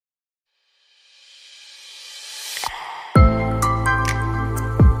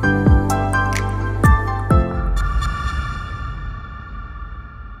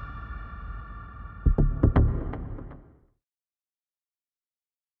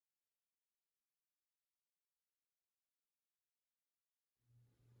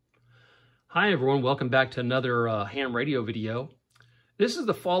Hi everyone, welcome back to another ham radio video. This is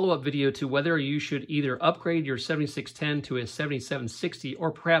the follow-up video to whether you should either upgrade your 7610 to a 7760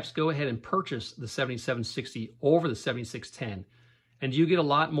 or perhaps go ahead and purchase the 7760 over the 7610. And you get a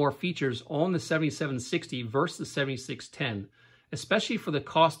lot more features on the 7760 versus the 7610, especially for the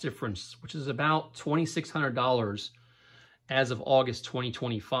cost difference, which is about $2,600 as of August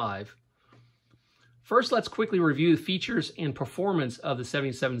 2025. First, let's quickly review the features and performance of the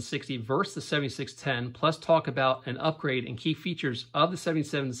 7760 versus the 7610, plus talk about an upgrade and key features of the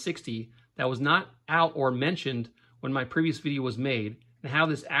 7760 that was not out or mentioned when my previous video was made, and how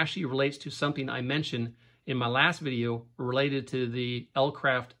this actually relates to something I mentioned in my last video related to the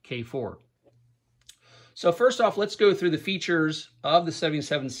Elecraft K4. So first off, let's go through the features of the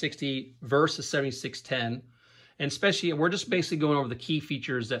 7760 versus 7610. And especially, we're just basically going over the key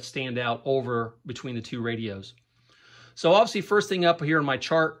features that stand out over between the two radios. So obviously, first thing up here on my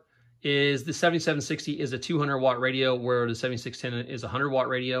chart is the 7760 is a 200 watt radio, where the 7610 is a 100 watt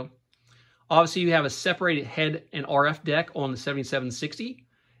radio. Obviously, you have a separated head and RF deck on the 7760.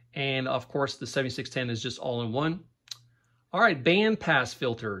 And of course, the 7610 is just all in one. All right, band pass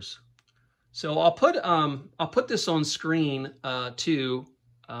filters. So I'll put this on screen too.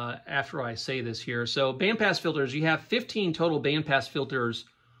 After I say this here. So bandpass filters, you have 15 total bandpass filters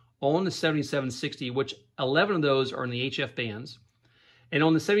on the 7760, which 11 of those are in the HF bands. And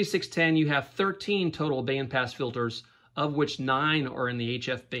on the 7610, you have 13 total bandpass filters, of which 9 are in the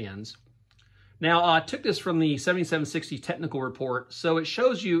HF bands. Now, I took this from the 7760 technical report. So it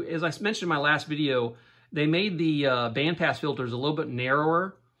shows you, as I mentioned in my last video, they made the bandpass filters a little bit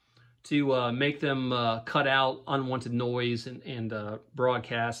narrower to make them cut out unwanted noise and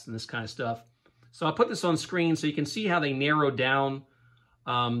broadcasts and this kind of stuff. So I'll put this on screen so you can see how they narrowed down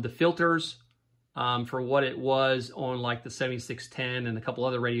the filters for what it was on like the 7610 and a couple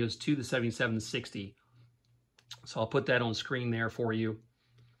other radios to the 7760. So I'll put that on screen there for you.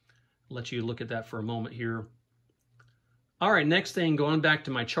 Let you look at that for a moment here. All right, next thing, going back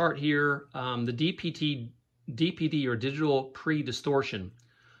to my chart here, the DPD or digital pre-distortion.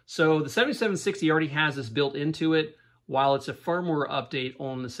 So the 7760 already has this built into it, while it's a firmware update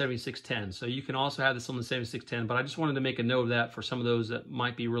on the 7610. So you can also have this on the 7610, but I just wanted to make a note of that for some of those that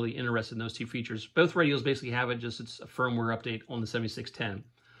might be really interested in those two features. Both radios basically have it, just it's a firmware update on the 7610.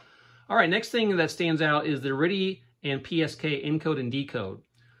 All right, next thing that stands out is the RIDI and PSK encode and decode.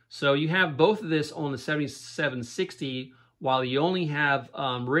 So you have both of this on the 7760, while you only have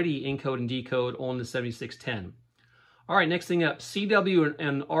RIDI encode and decode on the 7610. All right, next thing up, CW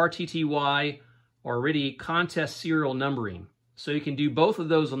and RTTY or RIDI contest serial numbering. So you can do both of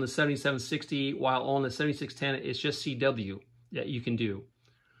those on the 7760, while on the 7610, it's just CW that you can do.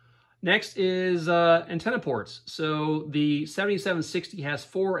 Next is antenna ports. So the 7760 has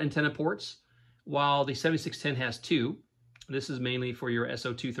 4 antenna ports, while the 7610 has 2. This is mainly for your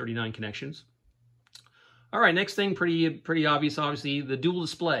SO239 connections. All right, next thing, pretty obvious, obviously, the dual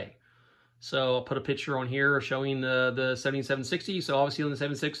display. So I'll put a picture on here showing the 7760. So obviously on the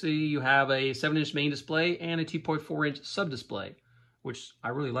 760, you have a 7-inch main display and a 2.4-inch sub-display, which I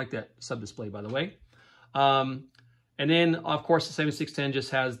really like that sub-display, by the way. And then, of course, the 7610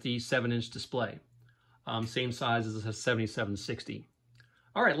 just has the 7-inch display, same size as the 7760.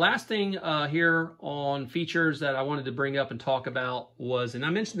 All right, last thing here on features that I wanted to bring up and talk about was, and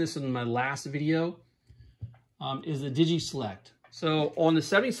I mentioned this in my last video, is the DigiSelect. So on the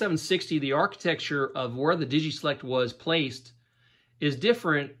 7760, the architecture of where the DigiSelect was placed is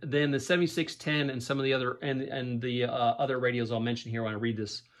different than the 7610 and some of the other other radios I'll mention here when I read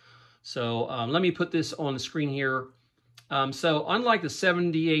this. So let me put this on the screen here. So unlike the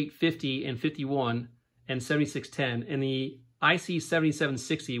 7850 and 51 and 7610 and the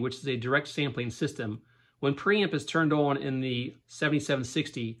IC-7760, which is a direct sampling system, when preamp is turned on in the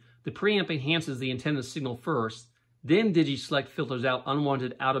 7760, the preamp enhances the antenna signal first. Then DigiSelect filters out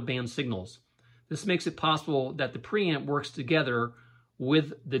unwanted out-of-band signals. This makes it possible that the preamp works together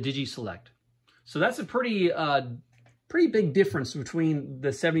with the DigiSelect. So that's a pretty big difference between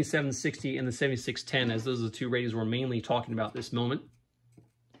the 7760 and the 7610, as those are the two radios we're mainly talking about this moment.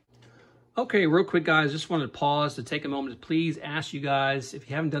 Okay, real quick, guys, just wanted to pause to take a moment to please ask you guys, if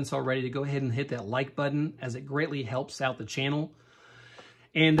you haven't done so already, to go ahead and hit that like button, as it greatly helps out the channel.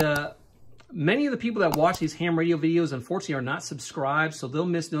 And many of the people that watch these ham radio videos, unfortunately, are not subscribed, so they'll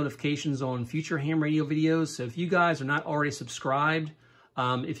miss notifications on future ham radio videos. So if you guys are not already subscribed,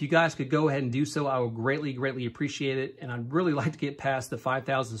 if you guys could go ahead and do so, I would greatly, greatly appreciate it. And I'd really like to get past the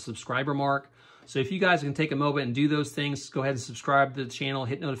 5,000 subscriber mark. So if you guys can take a moment and do those things, go ahead and subscribe to the channel,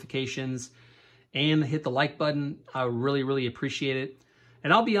 hit notifications, and hit the like button. I would really, really appreciate it.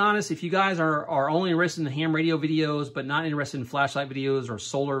 And I'll be honest, if you guys are only interested in ham radio videos, but not interested in flashlight videos or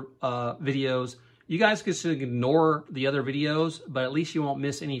solar videos, you guys can just ignore the other videos, but at least you won't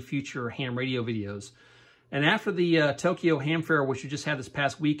miss any future ham radio videos. And after the Tokyo Ham Fair, which we just had this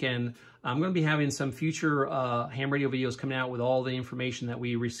past weekend, I'm going to be having some future ham radio videos coming out with all the information that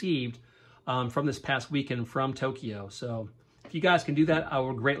we received from this past weekend from Tokyo. So if you guys can do that, I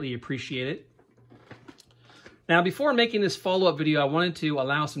would greatly appreciate it. Now, before making this follow-up video, I wanted to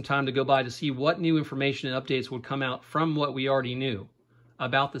allow some time to go by to see what new information and updates would come out from what we already knew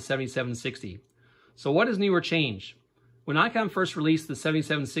about the 7760. So what is new or changed? When Icom first released the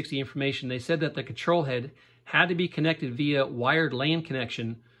 7760 information, they said that the control head had to be connected via wired LAN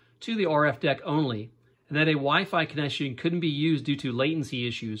connection to the RF deck only, and that a Wi-Fi connection couldn't be used due to latency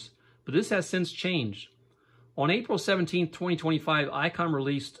issues, but this has since changed. On April 17, 2025, Icom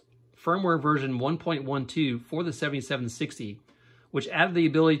released firmware version 1.12 for the 7760, which added the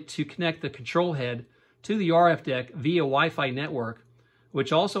ability to connect the control head to the RF deck via Wi-Fi network,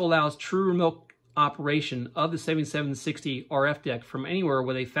 which also allows true remote operation of the 7760 RF deck from anywhere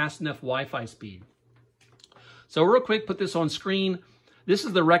with a fast enough Wi-Fi speed. So real quick, put this on screen. This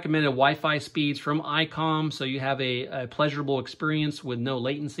is the recommended Wi-Fi speeds from Icom, so you have a pleasurable experience with no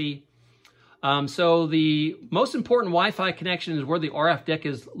latency. So the most important Wi-Fi connection is where the RF deck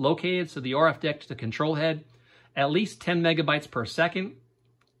is located. So the RF deck to the control head, at least 10 megabytes per second,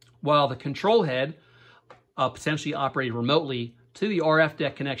 while the control head, potentially operated remotely, to the RF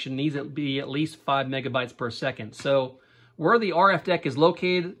deck connection needs to be at least 5 megabytes per second. So where the RF deck is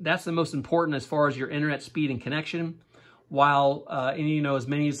located, that's the most important as far as your internet speed and connection. While, and you know, as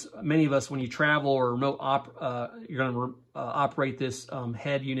many of us, when you travel or you're going to operate this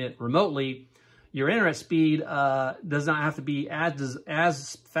head unit remotely, your internet speed does not have to be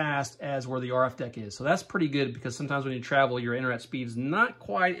as fast as where the RF deck is. So that's pretty good, because sometimes when you travel, your internet speed is not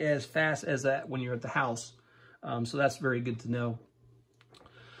quite as fast as that when you're at the house. So that's very good to know.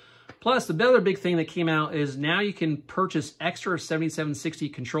 Plus, the other big thing that came out is now you can purchase extra 7760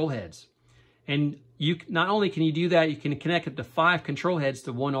 control heads. And you not only can you do that, you can connect up to 5 control heads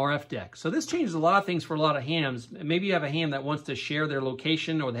to one RF deck. So this changes a lot of things for a lot of hams. Maybe you have a ham that wants to share their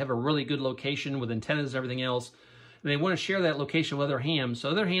location, or they have a really good location with antennas and everything else, and they want to share that location with other hams. So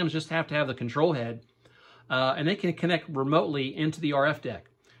other hams just have to have the control head, and they can connect remotely into the RF deck.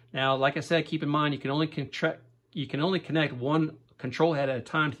 Now, like I said, keep in mind you can only connect one control head at a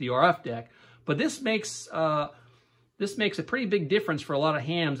time to the RF deck, but this makes a pretty big difference for a lot of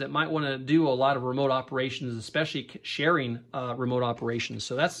hams that might want to do a lot of remote operations, especially sharing remote operations.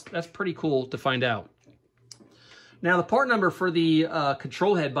 So that's pretty cool to find out. Now, the part number for the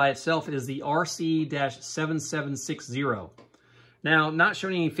control head by itself is the RC-7760. Now, not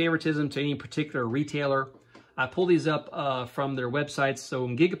showing any favoritism to any particular retailer, I pulled these up from their websites. So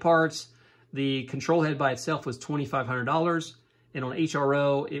in gigaparts, the control head by itself was $2,500, and on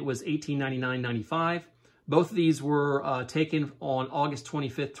HRO, it was $1899.95. Both of these were taken on August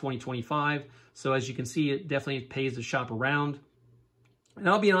 25th, 2025. So as you can see, it definitely pays to shop around. And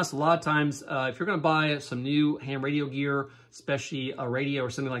I'll be honest, a lot of times, if you're going to buy some new ham radio gear, especially a radio or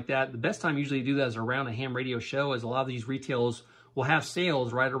something like that, the best time usually to do that is around a ham radio show, as a lot of these retailers will have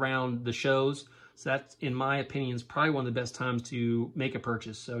sales right around the shows. So that, in my opinion, is probably one of the best times to make a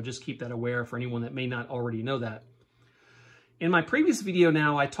purchase. So just keep that aware for anyone that may not already know that. In my previous video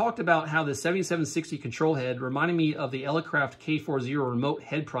now, I talked about how the 7760 control head reminded me of the Elecraft K4 remote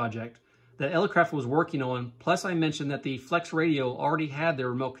head project that Elecraft was working on. Plus, I mentioned that the Flex Radio already had their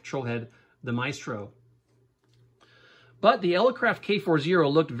remote control head, the Maestro. But the Elecraft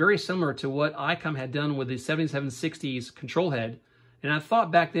K4 looked very similar to what Icom had done with the 7760's control head. And I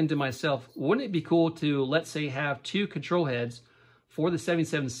thought back then to myself, wouldn't it be cool to, let's say, have 2 control heads for the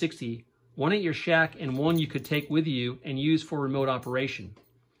 7760, one at your shack and one you could take with you and use for remote operation,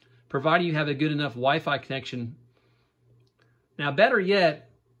 provided you have a good enough Wi-Fi connection. Now, better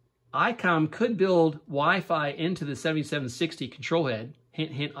yet, Icom could build Wi-Fi into the 7760 control head,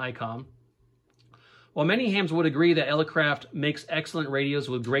 hint, hint, Icom. While many hams would agree that Elecraft makes excellent radios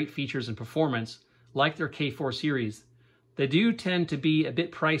with great features and performance, like their K4 series, they do tend to be a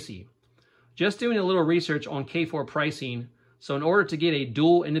bit pricey. Just doing a little research on K4 pricing, so in order to get a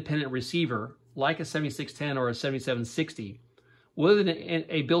dual independent receiver, like a 7610 or a 7760, with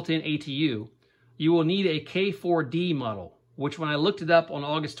a built-in ATU, you will need a K4D model, which when I looked it up on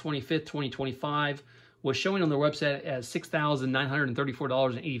August 25th, 2025, was showing on their website as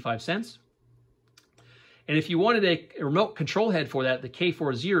 $6,934.85. And if you wanted a remote control head for that, the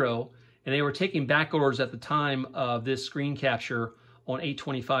K4, and they were taking back orders at the time of this screen capture on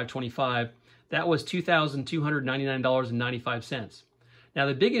 8/25/25, that was $2,299.95. Now,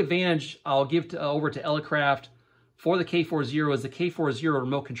 the big advantage I'll give over to Elecraft for the K4 is the K4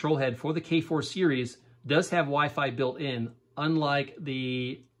 remote control head for the K4 series does have Wi-Fi built in, unlike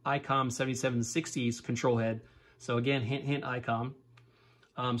the Icom 7760's control head. So again, hint, hint, Icom.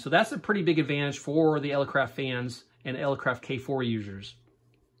 So that's a pretty big advantage for the Elecraft fans and Elecraft K4 users.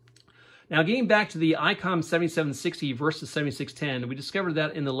 Now, getting back to the Icom 7760 versus 7610, we discovered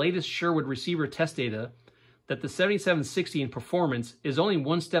that in the latest Sherwood receiver test data, that the 7760 in performance is only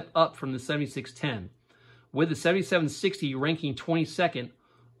one step up from the 7610, with the 7760 ranking 22nd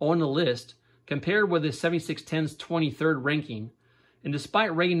on the list compared with the 7610's 23rd ranking. And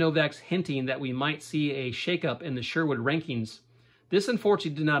despite Ray Novak's hinting that we might see a shakeup in the Sherwood rankings, this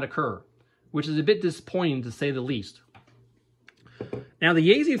unfortunately did not occur, which is a bit disappointing to say the least. Now, the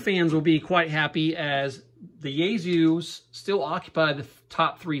Yaesu fans will be quite happy as the Yaesus still occupy the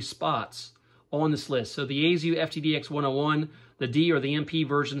top 3 spots on this list. So the Yaesu FTDX 101, the D or the MP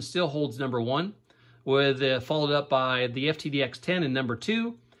version still holds number 1, with followed up by the FTDX 10 in number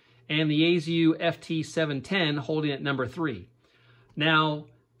 2, and the Yaesu FT710 holding at number 3. Now,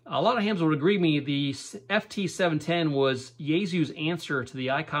 a lot of hams would agree with me, the FT710 was Yaesu's answer to the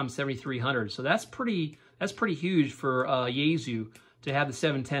Icom 7300. So that's pretty huge for Yaesu to have the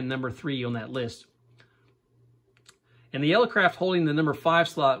 710 number 3 on that list. And the Elecraft holding the number 5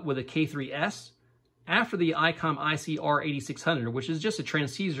 slot with a K3S after the Icom IC-7760, which is just a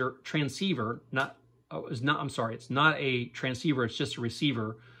transceiver, it's not a transceiver, it's just a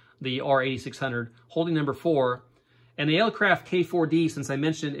receiver, the R8600, holding number 4. And the Elecraft K4D, since I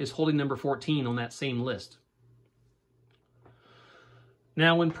mentioned, is holding number 14 on that same list.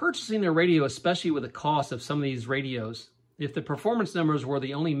 Now, when purchasing a radio, especially with the cost of some of these radios, if the performance numbers were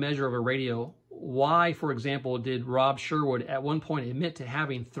the only measure of a radio, why, for example, did Rob Sherwood at one point admit to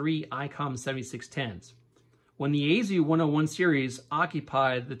having 3 Icom 7610s, when the Yaesu 101 series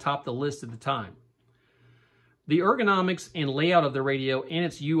occupied the top of the list at the time? The ergonomics and layout of the radio and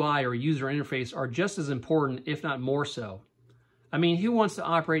its UI or user interface are just as important, if not more so. I mean, who wants to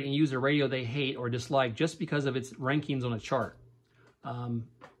operate and use a radio they hate or dislike just because of its rankings on a chart?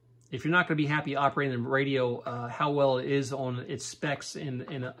 If you're not going to be happy operating the radio, how well it is on its specs in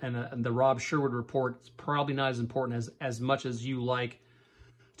the Rob Sherwood report, it's probably not as important as much as you like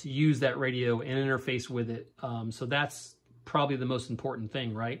to use that radio and interface with it. So that's probably the most important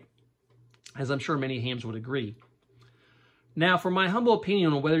thing, right? As I'm sure many hams would agree. Now, for my humble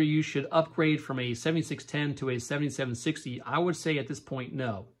opinion on whether you should upgrade from a 7610 to a 7760, I would say at this point,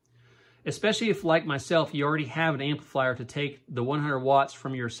 no. Especially if, like myself, you already have an amplifier to take the 100 watts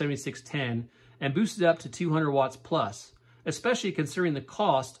from your 7610 and boost it up to 200 watts plus, especially considering the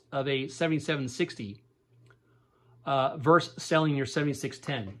cost of a 7760 versus selling your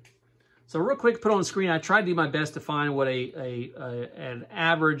 7610. So real quick, put on the screen, I tried to do my best to find what an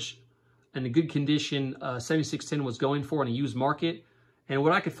average and a good condition 7610 was going for in a used market. And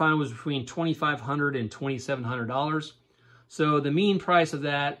what I could find was between $2,500 and $2,700. So the mean price of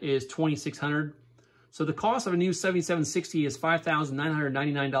that is $2,600. So the cost of a new 7760 is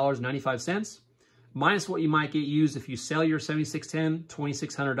 $5,999.95, minus what you might get used if you sell your 7610,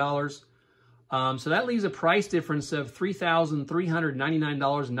 $2,600. So that leaves a price difference of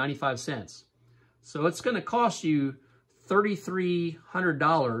 $3,399.95. So it's going to cost you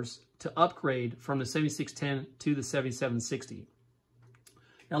 $3,300 to upgrade from the 7610 to the 7760.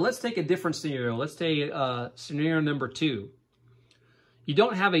 Now let's take a different scenario. Let's take scenario number 2. You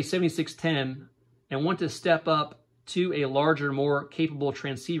don't have a 7610 and want to step up to a larger, more capable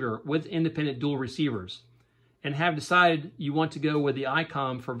transceiver with independent dual receivers, and have decided you want to go with the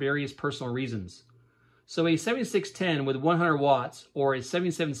Icom for various personal reasons. So a 7610 with 100 watts or a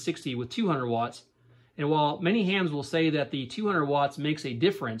 7760 with 200 watts, and while many hams will say that the 200 watts makes a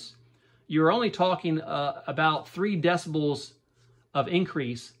difference, you're only talking about 3 decibels of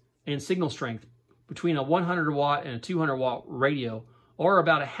increase in signal strength between a 100 watt and a 200 watt radio, or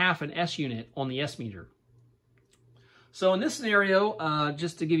about a half an S unit on the S meter. So in this scenario,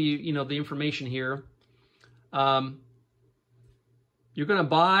 just to give you, the information here, you're going to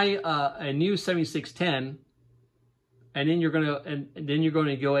buy a new 7610, and then you're going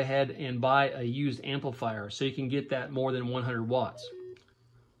to go ahead and buy a used amplifier so you can get that more than 100 watts.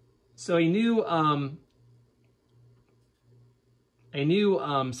 So a new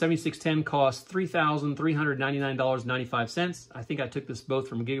 7610 costs $3,399.95. I think I took this both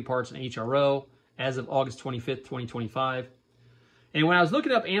from Gigaparts and HRO as of August 25th, 2025. And when I was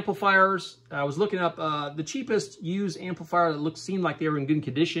looking up amplifiers, I was looking up the cheapest used amplifier that seemed like they were in good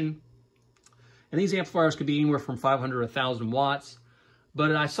condition. And these amplifiers could be anywhere from 500 to 1,000 watts.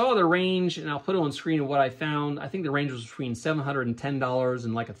 But I saw the range, and I'll put it on screen of what I found. I think the range was between $710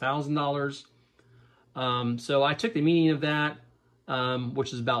 and like $1,000. So I took the median of that,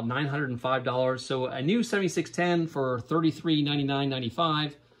 which is about $905. So a new 7610 for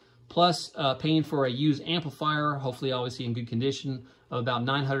 $3399.95, plus paying for a used amplifier, hopefully obviously in good condition, of about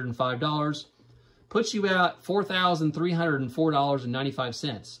 $905, puts you at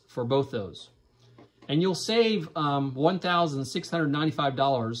 $4,304.95 for both those. And you'll save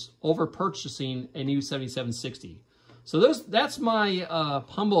 $1,695 over purchasing a new 7760. So that's my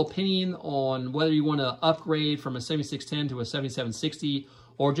humble opinion on whether you want to upgrade from a 7610 to a 7760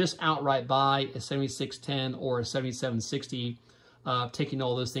 or just outright buy a 7610 or a 7760, taking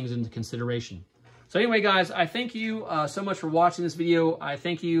all those things into consideration. So anyway, guys, I thank you so much for watching this video. I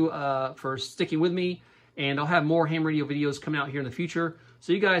thank you for sticking with me, and I'll have more ham radio videos coming out here in the future.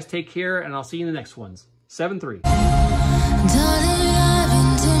 So you guys take care, and I'll see you in the next ones. 7-3. Darling, I've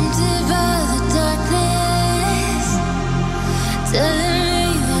been tempted by the darkness.